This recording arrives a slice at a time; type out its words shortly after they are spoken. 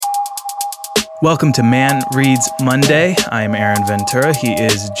Welcome to Man Reads Monday. I'm Aaron Ventura. He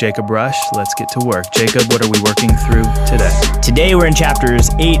is Jacob Rush. Let's get to work. Jacob, what are we working through today? Today we're in chapters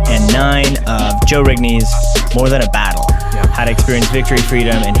 8 and 9 of Joe Rigney's More Than a Battle, How to Experience Victory,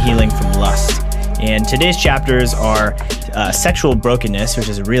 Freedom, and Healing from Lust. And today's chapters are Sexual Brokenness, which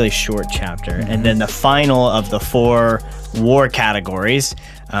is a really short chapter, and then the final of the 4 war categories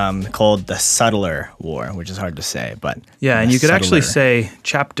called the subtler war, which is hard to say, but yeah, and you could actually say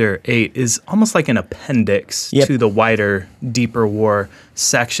chapter 8 is almost like an appendix to the wider, deeper war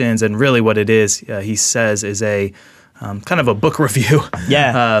sections, and really what it is, he says, is a kind of a book review.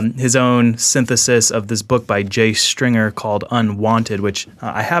 His own synthesis of this book by Jay Stringer called Unwanted, which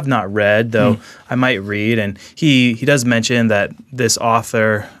I have not read, though I might read. And he does mention that this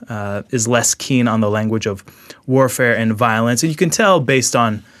author is less keen on the language of warfare and violence. And you can tell based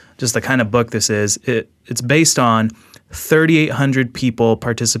on just the kind of book this is, it's based on 3,800 people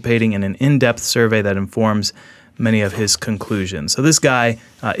participating in an in-depth survey that informs many of his conclusions. So this guy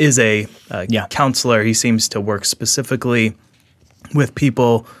is a counselor. He seems to work specifically with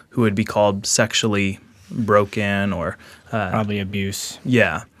people who would be called sexually broken or probably abuse.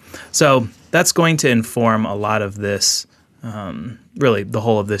 Yeah. So that's going to inform a lot of this, really the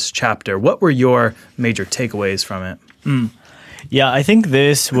whole of this chapter. What were your major takeaways from it? Yeah, I think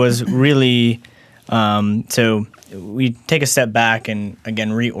this was really, so we take a step back and,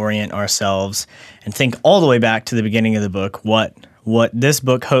 again, reorient ourselves and think all the way back to the beginning of the book. What this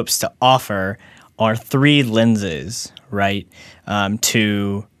book hopes to offer are 3 lenses, right,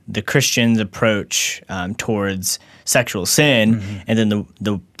 to the Christian's approach towards sexual sin. And then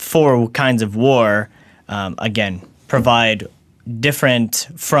the 4 kinds of war, again, provide different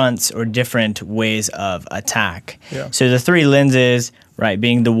fronts or different ways of attack. So the 3 lenses, right,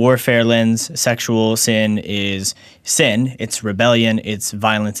 being the warfare lens, sexual sin is sin. It's rebellion, it's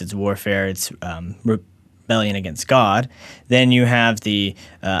violence, it's warfare, it's rebellion against God. Then you have the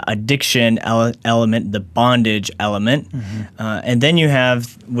addiction element, the bondage element. And then you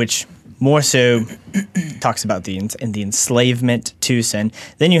have, which more so talks about the enslavement to sin.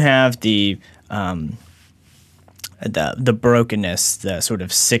 Then you have the brokenness, the sort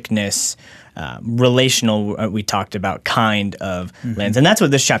of sickness, relational, we talked about, kind of lens. And that's what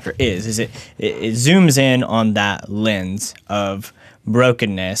this chapter is it zooms in on that lens of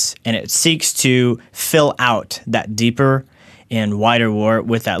brokenness, and it seeks to fill out that deeper and wider war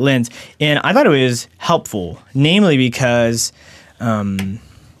with that lens. And I thought it was helpful, namely because John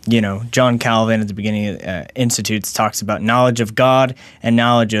Calvin at the beginning of Institutes talks about knowledge of God and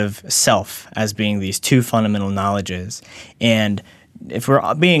knowledge of self as being these 2 fundamental knowledges. And if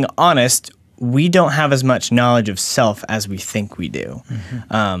we're being honest, we don't have as much knowledge of self as we think we do.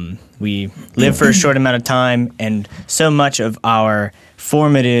 We live for a short amount of time, and so much of our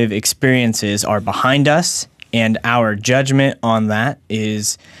formative experiences are behind us, and our judgment on that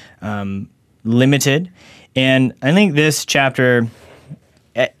is limited. And I think this chapter,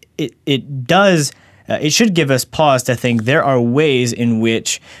 it should give us pause to think there are ways in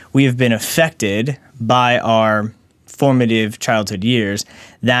which we have been affected by our formative childhood years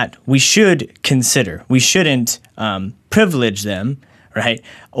that we should consider. We shouldn't privilege them, right,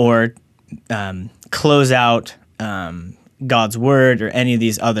 or close out God's word or any of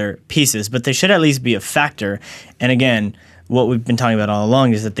these other pieces, but they should at least be a factor. And again, what we've been talking about all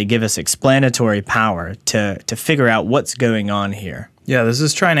along is that they give us explanatory power to figure out what's going on here. Yeah, this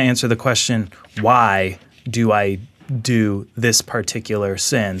is trying to answer the question, why do I do this particular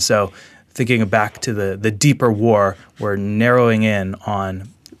sin? So thinking back to the deeper war, we're narrowing in on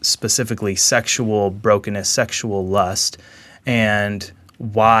specifically sexual brokenness, sexual lust, and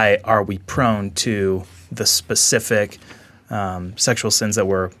why are we prone to the specific sexual sins that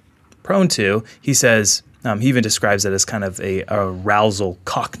we're prone to. He says, he even describes it as kind of a arousal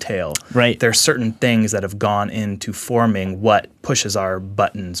cocktail. Right. There are certain things that have gone into forming what pushes our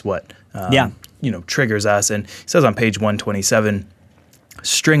buttons, what triggers us. And he says on page 127,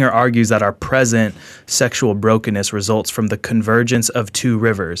 Stringer argues that our present sexual brokenness results from the convergence of 2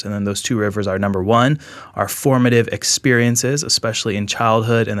 rivers. And then those 2 rivers are, number 1, our formative experiences, especially in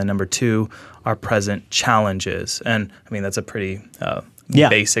childhood, and then number 2, our present challenges. And I mean, that's a pretty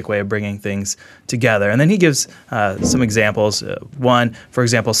basic way of bringing things together. And then he gives some examples. One, for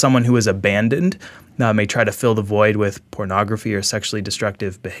example, someone who is abandoned may try to fill the void with pornography or sexually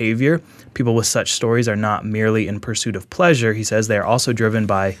destructive behavior. People with such stories are not merely in pursuit of pleasure. He says they are also driven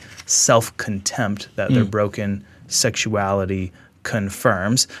by self-contempt that their broken sexuality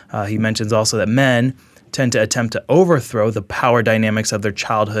confirms. He mentions also that men tend to attempt to overthrow the power dynamics of their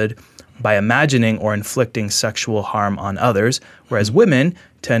childhood by imagining or inflicting sexual harm on others, whereas women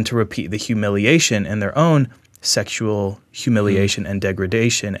tend to repeat the humiliation in their own sexual humiliation and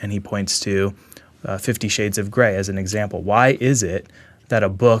degradation. And he points to 50 Shades of Grey as an example. Why is it that a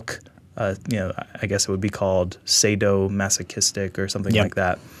book, I guess it would be called sadomasochistic or something like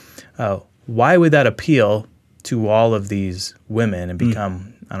that, why would that appeal to all of these women and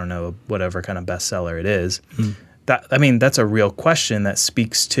become, I don't know, whatever kind of bestseller it is? That's a real question that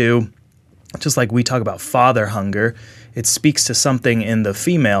speaks to, just like we talk about father hunger, it speaks to something in the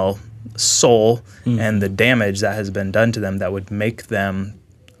female soul and the damage that has been done to them that would make them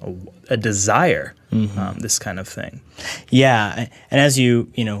a desire this kind of thing. Yeah, and as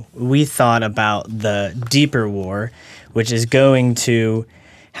we thought about the deeper war, which is going to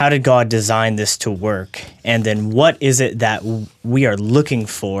how did God design this to work? And then what is it that we are looking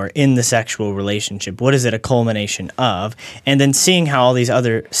for in the sexual relationship? What is it a culmination of? And then seeing how all these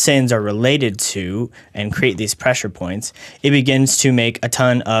other sins are related to and create these pressure points, it begins to make a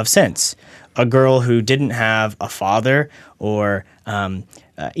ton of sense. A girl who didn't have a father or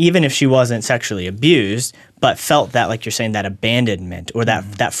even if she wasn't sexually abused, but felt that, like you're saying, that abandonment or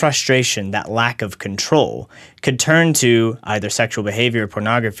that frustration, that lack of control, could turn to either sexual behavior or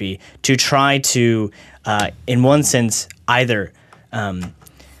pornography to try to, in one sense, either. And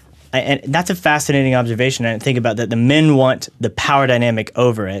that's a fascinating observation. I didn't think about that. The men want the power dynamic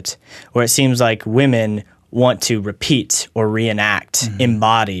over it, where it seems like women want to repeat or reenact,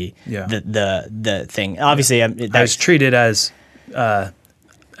 embody the thing. Obviously, I was treated as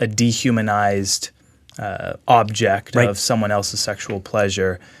a dehumanized object of someone else's sexual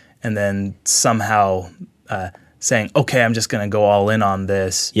pleasure, and then somehow saying, okay, I'm just going to go all in on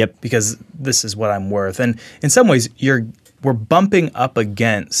this because this is what I'm worth. And in some ways, we're bumping up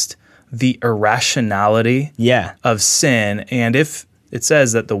against the irrationality of sin. And if it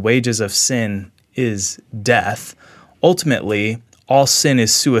says that the wages of sin is death, ultimately, all sin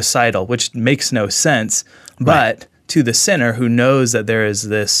is suicidal, which makes no sense. But to the sinner who knows that there is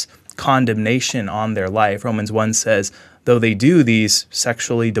this condemnation on their life, Romans 1 says, though they do these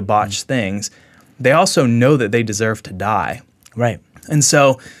sexually debauched things, they also know that they deserve to die. Right. And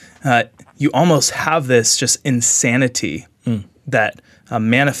so you almost have this just insanity that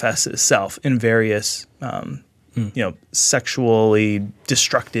manifests itself in various sexually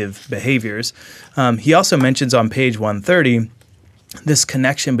destructive behaviors. He also mentions on page 130 this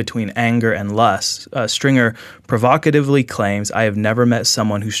connection between anger and lust. Stringer provocatively claims, I have never met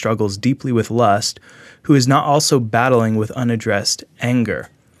someone who struggles deeply with lust who is not also battling with unaddressed anger.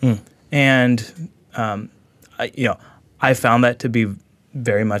 And, I found that to be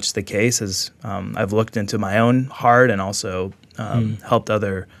very much the case as I've looked into my own heart and also helped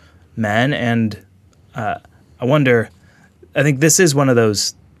other men. And I think this is one of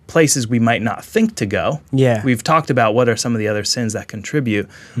those places we might not think to go. Yeah. We've talked about what are some of the other sins that contribute,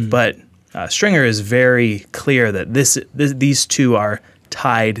 but Stringer is very clear that these two are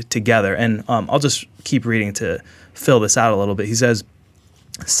tied together. And I'll just keep reading to fill this out a little bit. He says,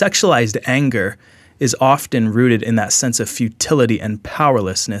 sexualized anger is often rooted in that sense of futility and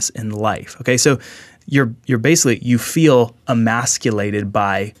powerlessness in life. Okay, so you're basically, you feel emasculated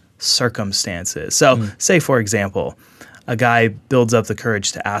by circumstances. So say, for example, a guy builds up the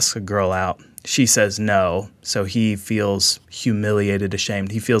courage to ask a girl out. She says no, so he feels humiliated,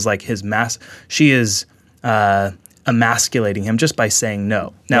 ashamed. He feels like she is emasculating him just by saying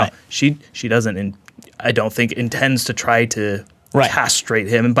no. Now, she doesn't, I don't think, intends to try to castrate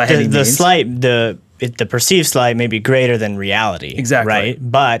him by any means. The perceived slight may be greater than reality. Exactly. Right?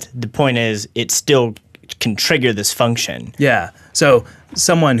 But the point is, it still can trigger this function. Yeah. So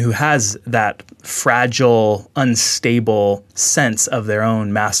someone who has that fragile, unstable sense of their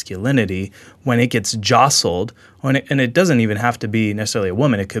own masculinity, when it gets jostled, and it doesn't even have to be necessarily a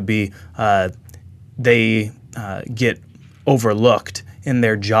woman, it could be they get overlooked in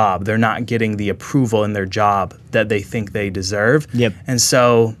their job. They're not getting the approval in their job that they think they deserve. Yep. And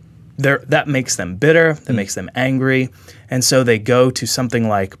so that makes them bitter, that makes them angry. And so they go to something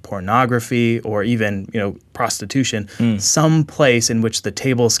like pornography or even, prostitution, some place in which the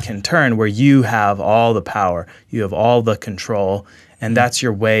tables can turn where you have all the power, you have all the control, and that's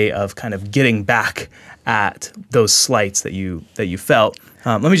your way of kind of getting back at those slights that you felt.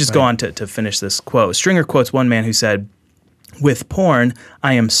 Let me just go on to finish this quote. Stringer quotes one man who said, with porn,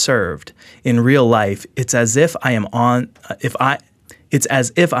 I am served. In real life, it's as if I am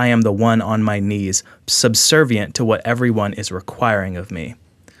the one on my knees, subservient to what everyone is requiring of me.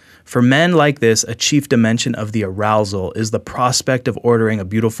 For men like this, a chief dimension of the arousal is the prospect of ordering a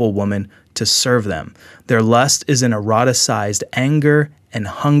beautiful woman to serve them. Their lust is an eroticized anger and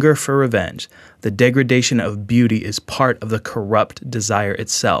hunger for revenge. The degradation of beauty is part of the corrupt desire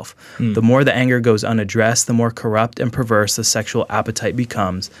itself. The more the anger goes unaddressed, the more corrupt and perverse the sexual appetite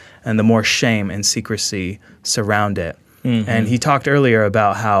becomes, and the more shame and secrecy surround it. And he talked earlier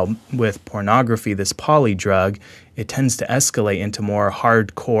about how with pornography, this poly drug, it tends to escalate into more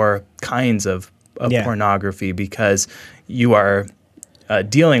hardcore kinds of pornography because you are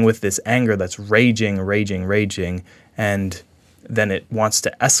dealing with this anger that's raging, and then it wants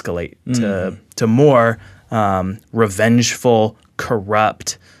to escalate to more revengeful,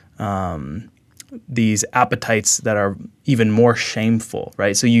 corrupt, these appetites that are even more shameful,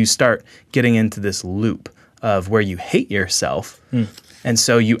 right? So you start getting into this loop of where you hate yourself, and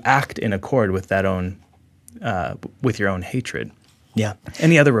so you act in accord with that with your own hatred. Yeah.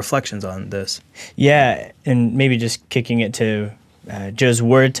 Any other reflections on this? Yeah, and maybe just kicking it to Joe's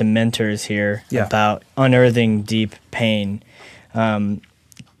word to mentors here about unearthing deep pain.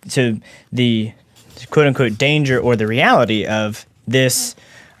 So the quote-unquote danger or the reality of this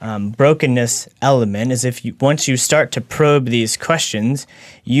brokenness element is once you start to probe these questions,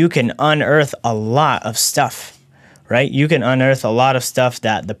 you can unearth a lot of stuff, right? You can unearth a lot of stuff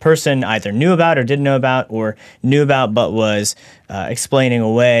that the person either knew about or didn't know about, or knew about but was explaining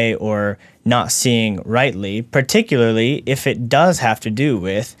away or not seeing rightly, particularly if it does have to do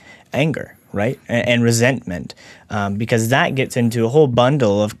with anger, right? And resentment, because that gets into a whole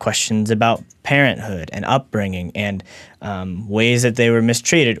bundle of questions about parenthood and upbringing and ways that they were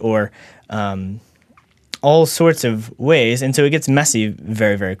mistreated or all sorts of ways. And so it gets messy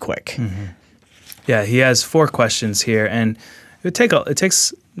very, very quick. Yeah, he has 4 questions here, and it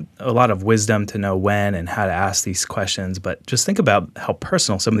takes a lot of wisdom to know when and how to ask these questions, but just think about how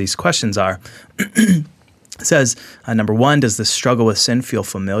personal some of these questions are. It says, number 1, does the struggle with sin feel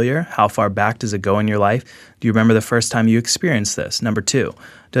familiar? How far back does it go in your life? Do you remember the first time you experienced this? Number 2,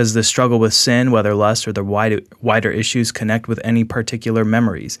 does the struggle with sin, whether lust or the wider issues, connect with any particular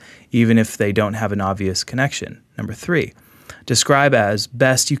memories, even if they don't have an obvious connection? Number 3, describe as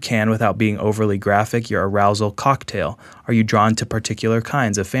best you can without being overly graphic your arousal cocktail. Are you drawn to particular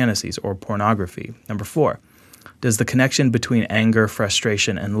kinds of fantasies or pornography? Number 4, does the connection between anger,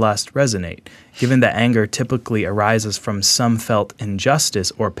 frustration, and lust resonate? Given that anger typically arises from some felt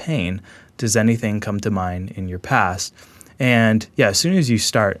injustice or pain, does anything come to mind in your past? And yeah, as soon as you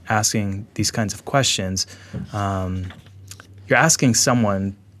start asking these kinds of questions, you're asking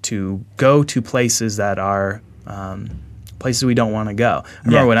someone to go to places that are places we don't want to go. I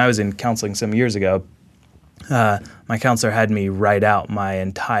remember when I was in counseling some years ago, my counselor had me write out my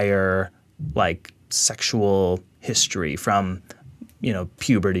entire sexual history from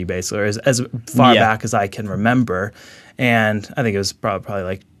puberty, basically, or as far back as I can remember. And I think it was probably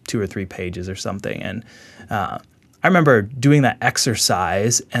like 2 or 3 pages or something. And I remember doing that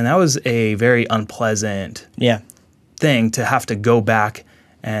exercise, and that was a very unpleasant thing to have to go back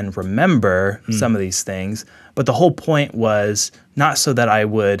and remember some of these things. But the whole point was not so that I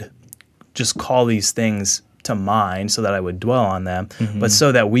would just call these things to mind so that I would dwell on them, but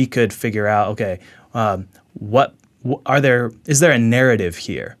so that we could figure out, okay, is there a narrative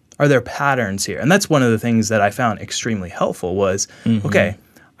here? Are there patterns here? And that's one of the things that I found extremely helpful was, okay,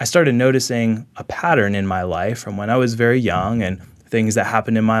 I started noticing a pattern in my life from when I was very young and things that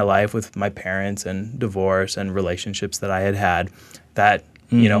happened in my life with my parents and divorce and relationships that I had that,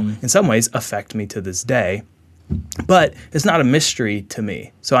 in some ways affect me to this day. But it's not a mystery to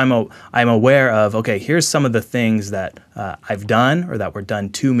me. So I'm aware of, okay, here's some of the things that I've done or that were done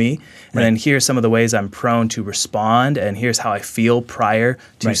to me. And then here's some of the ways I'm prone to respond. And here's how I feel prior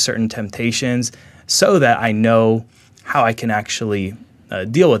to certain temptations so that I know how I can actually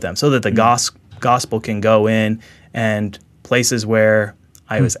deal with them, so that the gospel can go in, and places where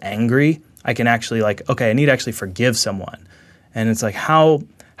I was angry, I can actually okay, I need to actually forgive someone. And it's like, how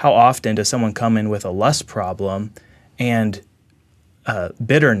often does someone come in with a lust problem and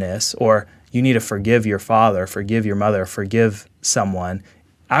bitterness, or you need to forgive your father, forgive your mother, forgive someone?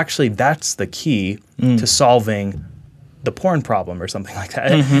 Actually, that's the key to solving the porn problem or something like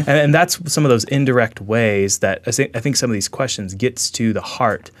that. And that's some of those indirect ways that I think some of these questions gets to the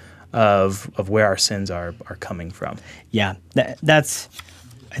heart of where our sins are coming from. Yeah, I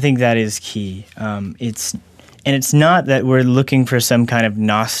think that is key. It's not that we're looking for some kind of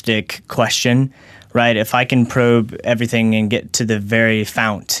Gnostic question, right? If I can probe everything and get to the very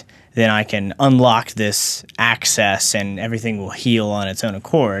fount, then I can unlock this access and everything will heal on its own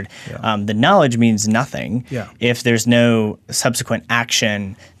accord. The knowledge means nothing if there's no subsequent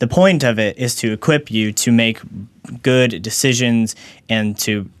action. The point of it is to equip you to make good decisions and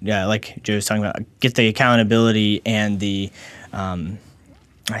to, like Joe was talking about, get the accountability and the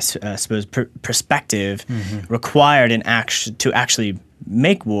I suppose perspective required in to actually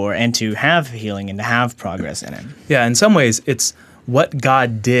make war and to have healing and to have progress in it. Yeah, in some ways, it's what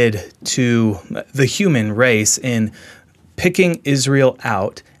God did to the human race in picking Israel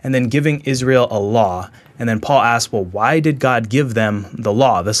out and then giving Israel a law. And then Paul asks, well, why did God give them the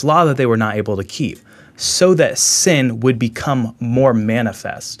law, this law that they were not able to keep? So that sin would become more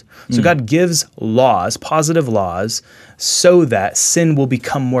manifest. So God gives laws, positive laws, so that sin will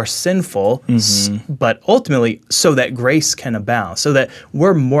become more sinful, but ultimately so that grace can abound, so that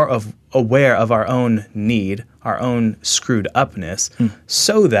we're more aware of our own need, our own screwed upness,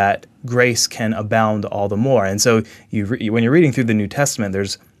 so that grace can abound all the more. And so when you're reading through the New Testament,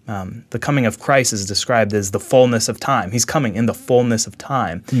 there's the coming of Christ is described as the fullness of time. He's coming in the fullness of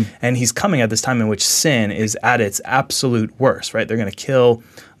time. And he's coming at this time in which sin is at its absolute worst, right? They're going to kill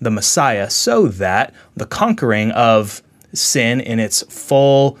the Messiah so that the conquering of sin in its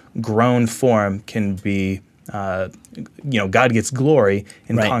full grown form can be, God gets glory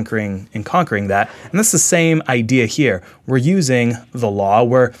in conquering that. And that's the same idea here. We're using the law.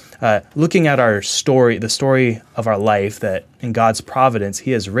 We're looking at our story, the story of our life that in God's providence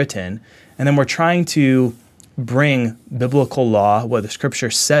he has written. And then we're trying to bring biblical law, what the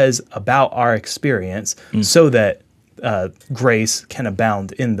scripture says about our experience, so that grace can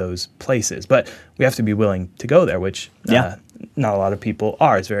abound in those places. But we have to be willing to go there, which not a lot of people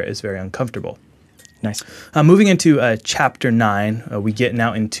are. It's very uncomfortable. Nice. Moving into chapter 9, we get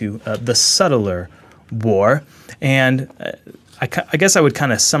now into the subtler war. And I guess I would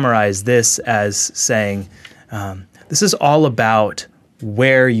kind of summarize this as saying this is all about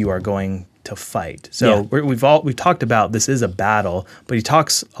where you are going to fight. So we've talked about this is a battle, but he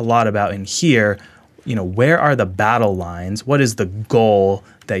talks a lot about in here, where are the battle lines? What is the goal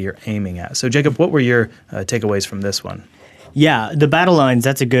that you're aiming at? So Jacob, what were your takeaways from this one? Yeah, the battle lines,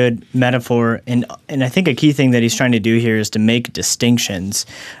 that's a good metaphor. And I think a key thing that he's trying to do here is to make distinctions,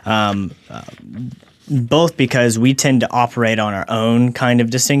 both because we tend to operate on our own kind of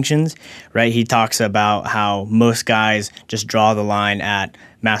distinctions, right? He talks about how most guys just draw the line at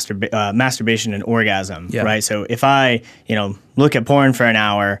masturbation and orgasm, right? So if I, look at porn for an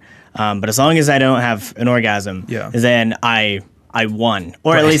hour, but as long as I don't have an orgasm, then I won,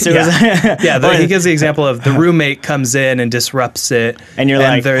 or at least it was. He gives the example of the roommate comes in and disrupts it, and you're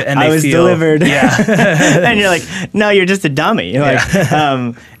like, I was delivered. And you're like, no, you're just a dummy.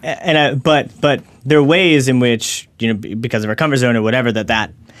 But there are ways in which because of our comfort zone or whatever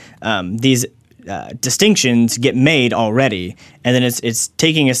that these distinctions get made already, and then it's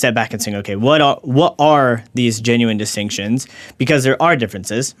taking a step back and saying, okay, what are these genuine distinctions? Because there are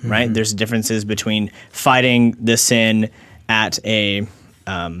differences, right? There's differences between fighting the sin at a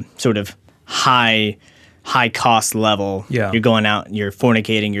sort of high cost level. You're going out, you're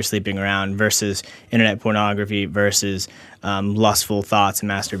fornicating, you're sleeping around, versus internet pornography, versus lustful thoughts and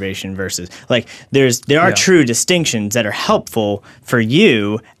masturbation, versus there are true distinctions that are helpful for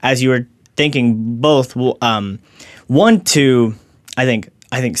you as you are thinking both. I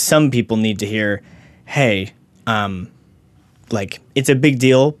think some people need to hear, hey, it's a big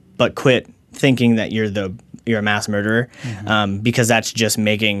deal, but quit thinking that you're a mass murderer, because that's just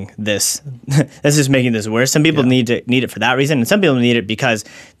making this worse. Some people need it for that reason, and some people need it because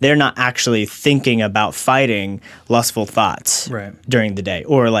they're not actually thinking about fighting lustful thoughts during the day,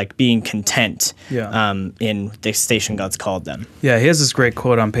 or being content in the station God's called them. Yeah, he has this great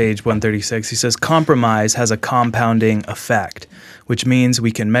quote on page 136. He says, "Compromise has a compounding effect, which means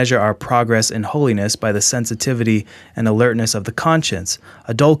we can measure our progress in holiness by the sensitivity and alertness of the conscience.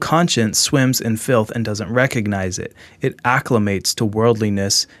 A dull conscience swims in filth and doesn't recognize it. It acclimates to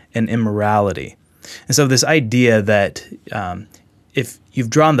worldliness and immorality." And so this idea that if you've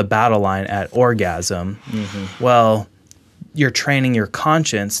drawn the battle line at orgasm, well, you're training your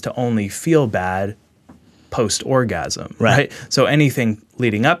conscience to only feel bad post-orgasm, right? So anything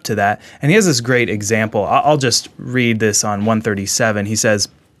leading up to that. And he has this great example. I'll just read this on 137. He says,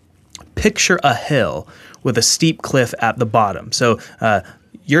 picture a hill with a steep cliff at the bottom. So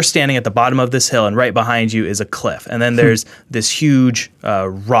you're standing at the bottom of this hill, and right behind you is a cliff. And then there's this huge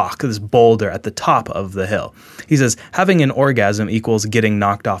rock, this boulder at the top of the hill. He says, having an orgasm equals getting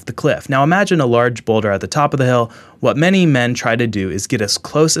knocked off the cliff. Now imagine a large boulder at the top of the hill. What many men try to do is get as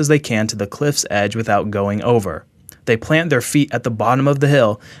close as they can to the cliff's edge without going over. They plant their feet at the bottom of the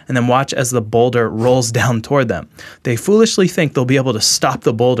hill and then watch as the boulder rolls down toward them. They foolishly think they'll be able to stop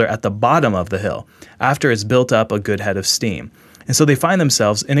the boulder at the bottom of the hill after it's built up a good head of steam. And so they find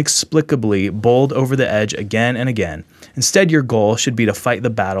themselves inexplicably bowled over the edge again and again. Instead, your goal should be to fight the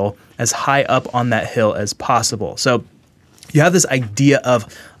battle as high up on that hill as possible. So you have this idea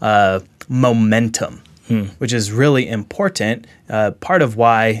of momentum, which is really important. Part of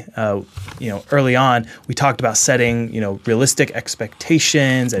why, early on, we talked about setting, realistic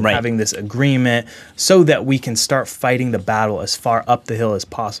expectations and having this agreement so that we can start fighting the battle as far up the hill as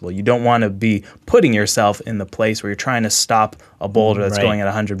possible. You don't want to be putting yourself in the place where you're trying to stop a boulder that's going at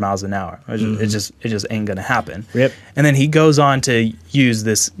 100 miles an hour. It just ain't going to happen. Yep. And then he goes on to use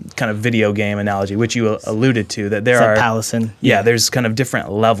this kind of video game analogy, which you alluded to, that there are Palisson. Yeah, there's kind of different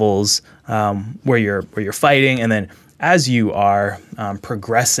levels where you're fighting, and then as you are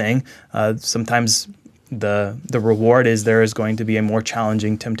progressing, sometimes the reward is there is going to be a more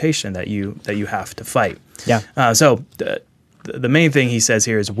challenging temptation that you have to fight. Yeah. So the main thing he says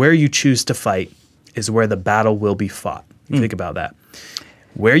here is where you choose to fight is where the battle will be fought. Think about that.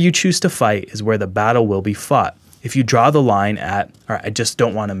 Where you choose to fight is where the battle will be fought. If you draw the line at, all right, I just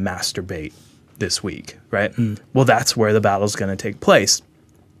don't want to masturbate this week, right? Well, that's where the battle's going to take place.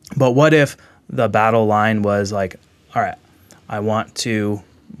 But what if the battle line was like, all right, I want to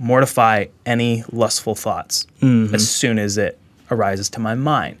mortify any lustful thoughts as soon as it arises to my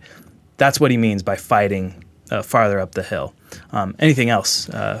mind. That's what he means by fighting farther up the hill. Anything else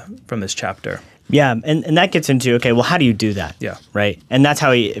from this chapter? Yeah, and that gets into, okay, well, how do you do that? Yeah. Right? And that's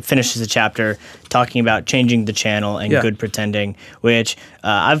how he finishes the chapter, talking about changing the channel and good pretending, which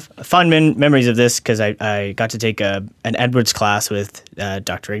I've fond memories of this because I got to take an Edwards class with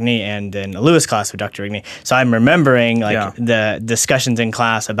Dr. Rigney and then a Lewis class with Dr. Rigney. So I'm remembering the discussions in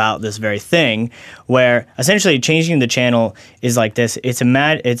class about this very thing, where essentially changing the channel is like this.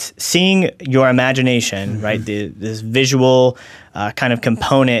 It's seeing your imagination, right? This visual kind of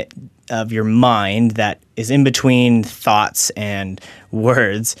component of your mind that is in between thoughts and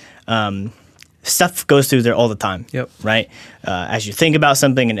words. Stuff goes through there all the time, right? As you think about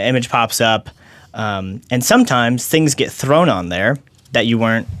something, an image pops up, and sometimes things get thrown on there that you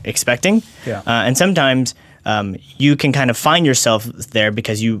weren't expecting. And sometimes you can kind of find yourself there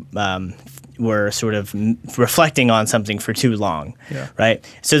because you were sort of reflecting on something for too long, right?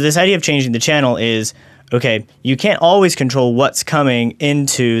 So this idea of changing the channel is, okay, you can't always control what's coming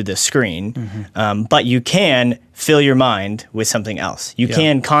into the screen, but you can fill your mind with something else. You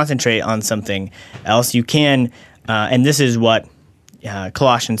can concentrate on something else. You can, and this is what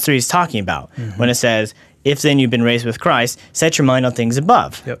Colossians 3 is talking about when it says, if then you've been raised with Christ, set your mind on things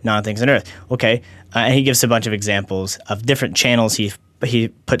above, not on things on earth. Okay, and he gives a bunch of examples of different channels he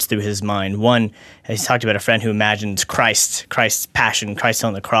puts through his mind. One, he's talked about a friend who imagines Christ's passion, Christ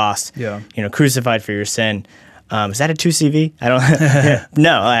on the cross, crucified for your sin. Is that a 2CV? I don't.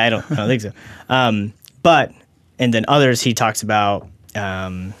 No, I don't think so. But and then others, he talks about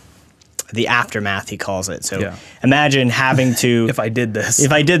the aftermath, he calls it. So imagine having to if I did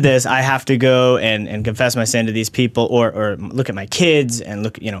this, I have to go and confess my sin to these people, or look at my kids and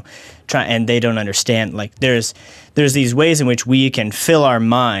look, and they don't understand. Like there's these ways in which we can fill our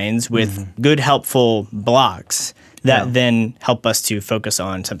minds with good, helpful blocks that then help us to focus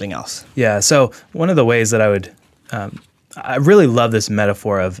on something else. Yeah. So one of the ways that I would, I really love this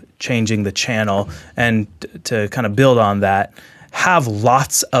metaphor of changing the channel, and to kind of build on that, have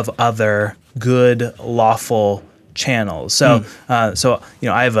lots of other good, lawful channels. So, I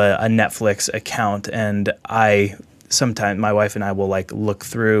have a Netflix account, and sometimes my wife and I will look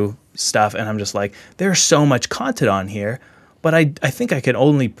through stuff, and I'm just like, there's so much content on here, but I think I could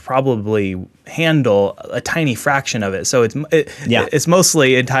only probably handle a tiny fraction of it. So it's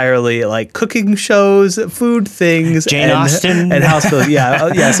mostly entirely like cooking shows, food things, Jane Austen, and house building.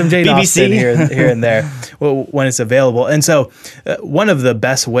 Some Jane BBC. Austen here and there when it's available. And so one of the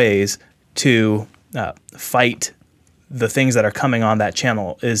best ways to fight the things that are coming on that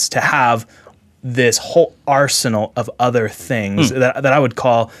channel is to have this whole arsenal of other things that I would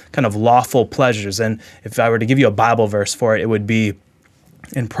call kind of lawful pleasures. And if I were to give you a Bible verse for it, it would be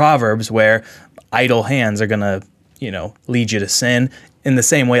in Proverbs, where idle hands are going to, lead you to sin. In the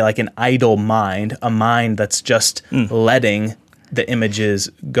same way, like an idle mind, a mind that's just letting the images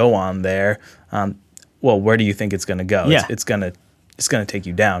go on there, where do you think it's going to go? Yeah. It's going to take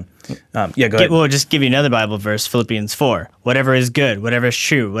you down. Go ahead. We'll just give you another Bible verse, Philippians 4. Whatever is good, whatever is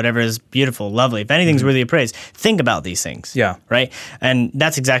true, whatever is beautiful, lovely, if anything's worthy of praise, think about these things. Yeah. Right? And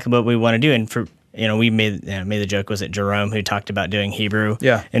that's exactly what we want to do. And we made the joke, was it Jerome who talked about doing Hebrew?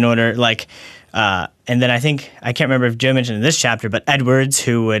 Yeah. In order, and then I can't remember if Joe mentioned in this chapter, but Edwards,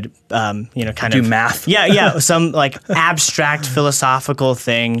 who would, kind do of math. Yeah, some like abstract philosophical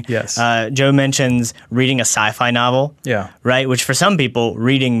thing. Yes. Joe mentions reading a sci-fi novel. Yeah. Right, which for some people,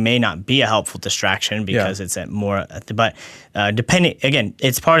 reading may not be a helpful distraction because it's but depending, again,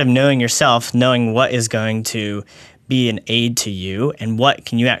 it's part of knowing yourself, knowing what is going to be an aid to you and what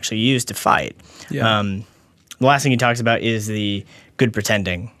can you actually use to fight. Yeah. The last thing he talks about is the good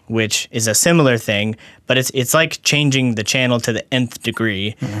pretending, which is a similar thing, but it's like changing the channel to the nth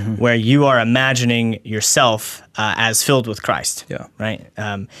degree, where you are imagining yourself as filled with Christ. Yeah. Right.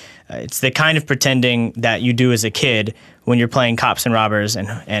 It's the kind of pretending that you do as a kid when you're playing cops and robbers,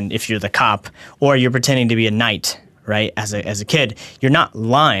 and if you're the cop, or you're pretending to be a knight. Right. As a kid, you're not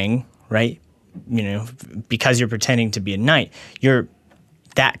lying. Right. Because you're pretending to be a knight,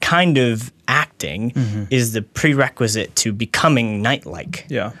 that kind of acting is the prerequisite to becoming knight-like.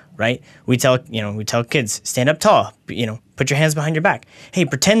 Yeah. Right? We tell kids, stand up tall, put your hands behind your back. Hey,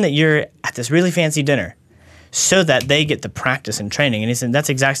 pretend that you're at this really fancy dinner, so that they get the practice and training. And he said that's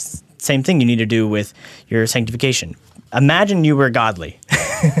the exact same thing you need to do with your sanctification. Imagine you were godly.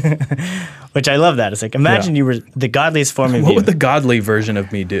 Which I love that. It's like, imagine you were the godliest form of you. What would the godly version of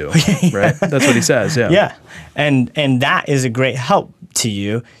me do? Right? That's what he says. Yeah. Yeah. And that is a great help to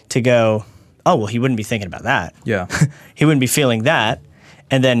you to go, oh, well, he wouldn't be thinking about that. Yeah. He wouldn't be feeling that.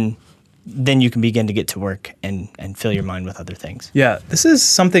 And then you can begin to get to work and fill your mind with other things. Yeah. This is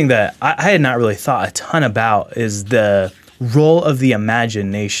something that I had not really thought a ton about, is the role of the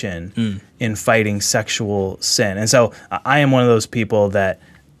imagination in fighting sexual sin. And so I am one of those people that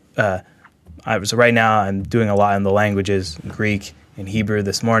right now I'm doing a lot in the languages, Greek and Hebrew.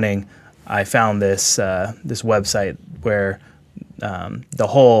 This morning I found this website where the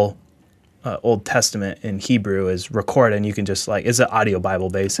whole Old Testament in Hebrew is recorded, and you can just it's an audio Bible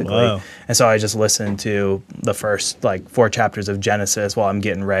basically. Whoa. And so I just listened to the first 4 chapters of Genesis while I'm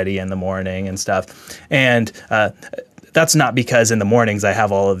getting ready in the morning and stuff. And that's not because in the mornings I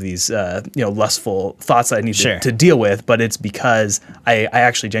have all of these lustful thoughts that I need to deal with, but it's because I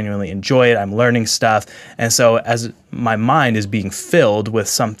actually genuinely enjoy it. I'm learning stuff. And so as my mind is being filled with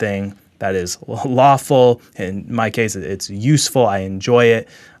something that is lawful, in my case it's useful, I enjoy it,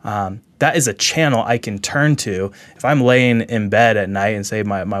 that is a channel I can turn to. If I'm laying in bed at night and say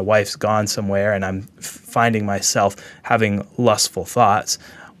my wife's gone somewhere and I'm finding myself having lustful thoughts,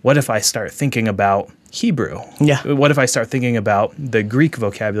 what if I start thinking about Hebrew? Yeah. What if I start thinking about the Greek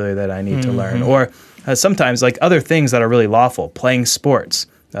vocabulary that I need to learn? Or sometimes other things that are really lawful, playing sports,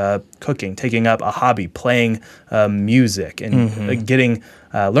 cooking, taking up a hobby, playing music, and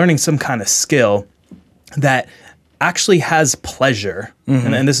learning some kind of skill that actually has pleasure.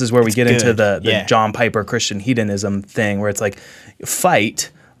 And this is where we get into the John Piper Christian hedonism thing, where it's like,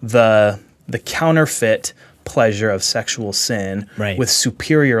 fight the counterfeit pleasure of sexual sin with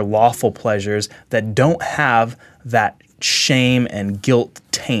superior lawful pleasures that don't have that shame and guilt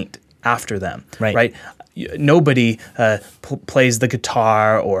taint after them. Right? Nobody plays the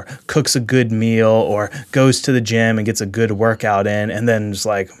guitar or cooks a good meal or goes to the gym and gets a good workout in and then just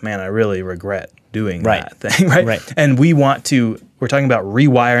like, man, I really regret doing that thing. Right? And we're talking about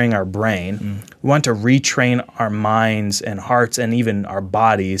rewiring our brain. We want to retrain our minds and hearts and even our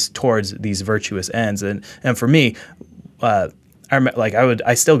bodies towards these virtuous ends. And for me,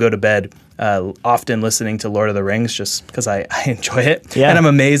 I still go to bed often listening to Lord of the Rings just because I enjoy it. Yeah. And I'm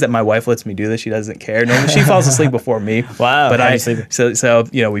amazed that my wife lets me do this. She doesn't care. Normally she falls asleep before me. Wow. But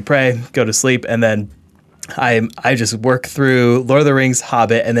we pray, go to sleep, and then I just work through Lord of the Rings,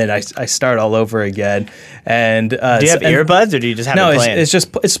 Hobbit, and then I start all over again. And do you have earbuds, or do you just have it playing?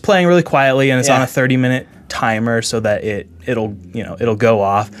 It's playing really quietly, and it's on a 30-minute timer so that it'll go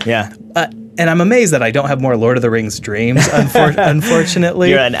off. Yeah. And I'm amazed that I don't have more Lord of the Rings dreams. Unfortunately,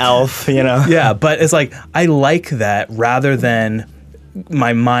 you're an elf, Yeah, but it's like I like that rather than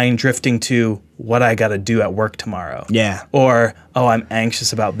my mind drifting to what I got to do at work tomorrow. Yeah. Or, I'm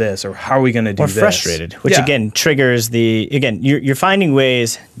anxious about this, or how are we going to do this? Or frustrated, which again triggers you're finding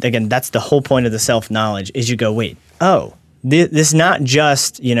ways, again, that's the whole point of the self-knowledge, is you go, wait, this is not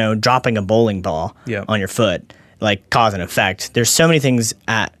just, dropping a bowling ball on your foot, like cause and effect. There's so many things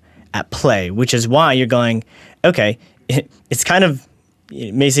at play, which is why you're going, okay, it's kind of,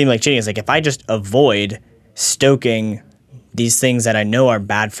 it may seem like cheating. It's like, if I just avoid stoking these things that I know are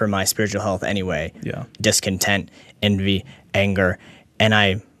bad for my spiritual health anyway, discontent, envy, anger, and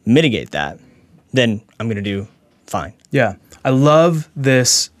I mitigate that, then I'm going to do fine. Yeah. I love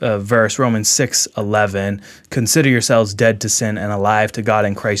this verse, Romans 6:11. Consider yourselves dead to sin and alive to God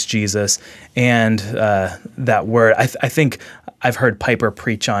in Christ Jesus. And that word, I think I've heard Piper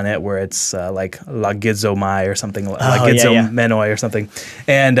preach on it, where it's like lagizomai or something, lagizomenoi or something.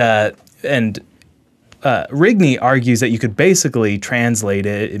 And Rigney argues that you could basically translate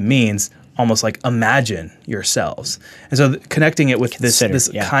it. It means almost like imagine yourselves. And so connecting it with this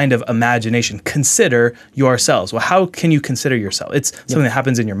kind of imagination, consider yourselves. Well, how can you consider yourself? It's something that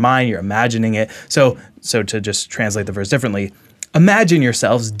happens in your mind, you're imagining it. So to just translate the verse differently, imagine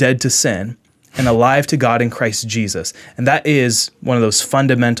yourselves dead to sin and alive to God in Christ Jesus. And that is one of those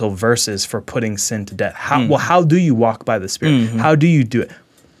fundamental verses for putting sin to death. How do you walk by the Spirit? Mm-hmm. How do you do it?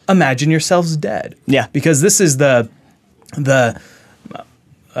 Imagine yourselves dead. Yeah. Because this is the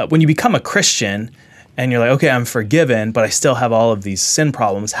when you become a Christian and you're like, okay, I'm forgiven, but I still have all of these sin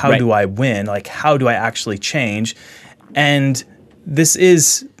problems. How do I win? Like, how do I actually change? And this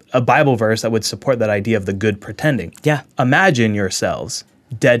is a Bible verse that would support that idea of the good pretending. Yeah. Imagine yourselves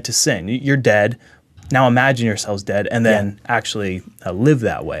dead to sin. You're dead. Now imagine yourselves dead and then actually live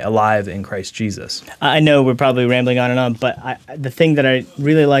that way, alive in Christ Jesus. I know we're probably rambling on and on, but the thing that I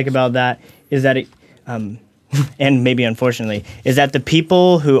really like about that is that it, and maybe unfortunately, is that the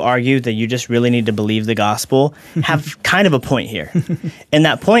people who argue that you just really need to believe the gospel have kind of a point here. And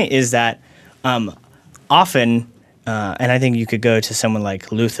that point is that often, and I think you could go to someone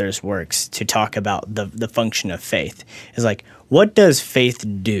like Luther's works to talk about the function of faith, is like, what does faith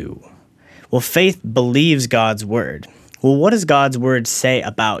do? Well, faith believes God's word. Well, what does God's word say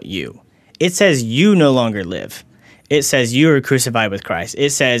about you? It says you no longer live. It says you are crucified with Christ.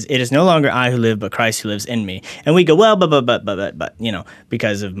 It says it is no longer I who live, but Christ who lives in me. And we go, well, but, you know,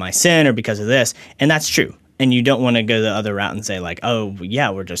 because of my sin or because of this. And that's true. And you don't want to go the other route and say like, oh, yeah,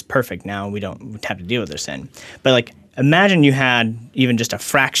 we're just perfect now. We don't have to deal with our sin. But like, imagine you had even just a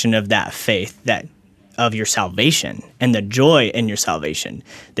fraction of that faith, that of your salvation and the joy in your salvation,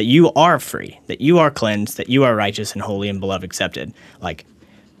 that you are free, that you are cleansed, that you are righteous and holy and beloved accepted. Like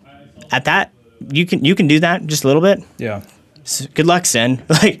at that, you can do that just a little bit. Yeah. So good luck, sin.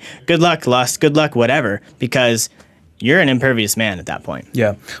 Like good luck, lust. Good luck, whatever. Because you're an impervious man at that point.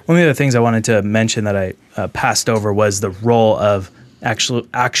 Yeah. One of the things I wanted to mention that I passed over was the role of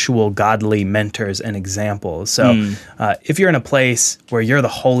actual godly mentors and examples. So if you're in a place where you're the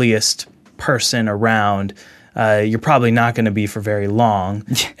holiest person around, you're probably not going to be for very long.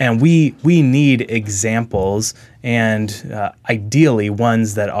 And we need examples, and ideally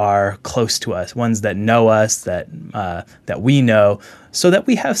ones that are close to us, ones that know us, that we know, so that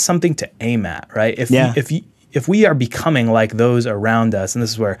we have something to aim at, right? If we are becoming like those around us, and this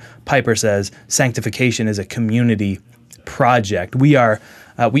is where Piper says sanctification is a community project. We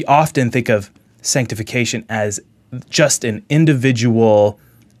often think of sanctification as just an individual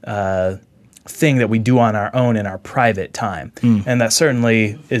thing that we do on our own in our private time. And that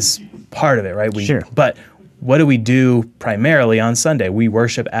certainly is part of it, right? Sure. But what do we do primarily on Sunday? We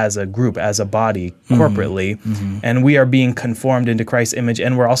worship as a group, as a body, corporately, and we are being conformed into Christ's image,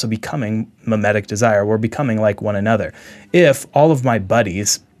 and we're also becoming mimetic desire. We're becoming like one another. If all of my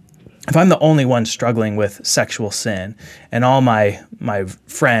buddies, if I'm the only one struggling with sexual sin, and all my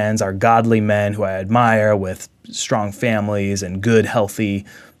friends are godly men who I admire with strong families and good, healthy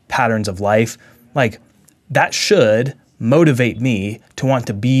patterns of life, like that should motivate me to want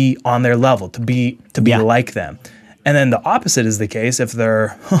to be on their level, to be like them. And then the opposite is the case if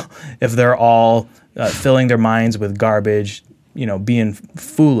they're all filling their minds with garbage, you know, being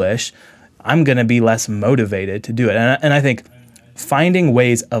foolish. I'm going to be less motivated to do it. And I think finding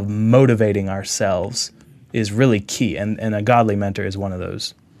ways of motivating ourselves is really key, and a godly mentor is one of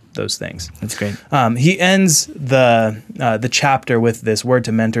those things. That's great. He ends the chapter with this word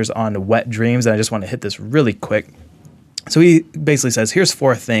to mentors on wet dreams, and I just want to hit this really quick. So he basically says, here's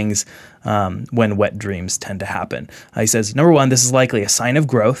 4 things when wet dreams tend to happen. He says, number 1, this is likely a sign of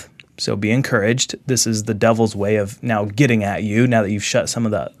growth, so be encouraged. This is the devil's way of now getting at you now that you've shut some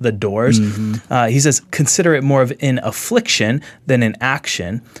of the doors. He says, consider it more of an affliction than an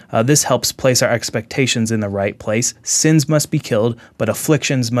action. This helps place our expectations in the right place. Sins must be killed, but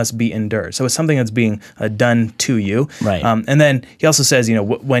afflictions must be endured. So it's something that's being done to you. Right. And then he also says, you know,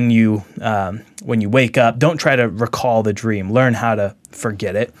 when you wake up, don't try to recall the dream. Learn how to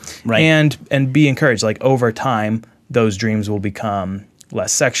forget it. Right. And be encouraged. Like over time, those dreams will become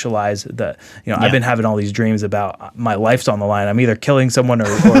less sexualized. I've been having all these dreams about my life's on the line. I'm either killing someone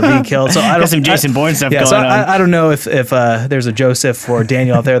or being killed. So I don't some Jason Bourne stuff going on. I don't know if there's a Joseph or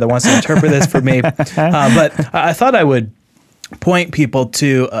Daniel out there that wants to interpret this for me. But I thought I would point people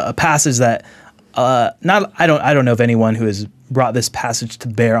to a passage that I don't know of anyone who has brought this passage to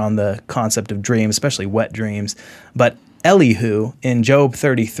bear on the concept of dreams, especially wet dreams, but Elihu in Job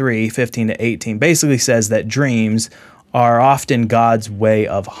 33, 15 to 18 basically says that dreams are often God's way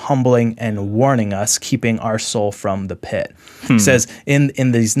of humbling and warning us, keeping our soul from the pit. He says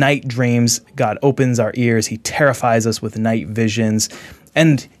in these night dreams, God opens our ears, he terrifies us with night visions.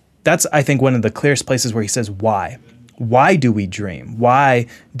 And that's, I think, one of the clearest places where he says, why? Why do we dream? Why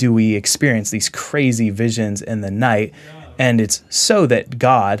do we experience these crazy visions in the night? And it's so that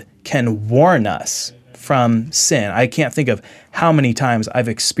God can warn us from sin. I can't think of how many times I've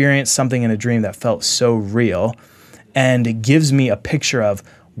experienced something in a dream that felt so real, and it gives me a picture of,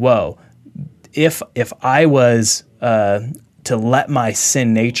 whoa, if I was to let my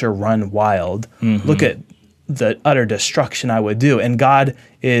sin nature run wild, look at the utter destruction I would do. And God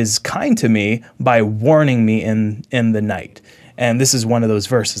is kind to me by warning me in the night. And this is one of those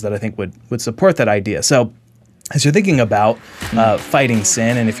verses that I think would support that idea. So as you're thinking about fighting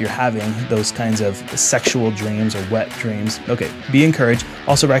sin, and if you're having those kinds of sexual dreams or wet dreams, okay, be encouraged.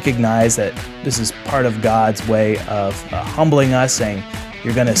 Also recognize that this is part of God's way of humbling us, saying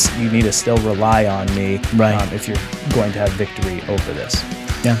you need to still rely on me, right, if you're going to have victory over this.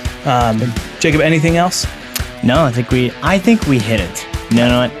 Yeah. Jacob, anything else? No, I think we hit it.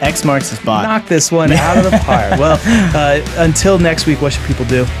 No, what? X marks the spot. Knock this one out of the park. Well, until next week, what should people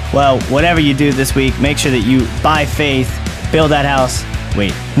do? Well, whatever you do this week, make sure that you, by faith, build that house.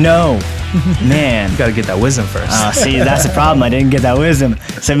 Wait, no. Man. You got to get that wisdom first. See, that's the problem. I didn't get that wisdom.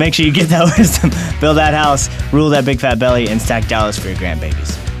 So make sure you get that wisdom. Build that house, rule that big fat belly, and stack dollars for your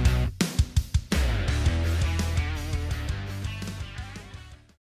grandbabies.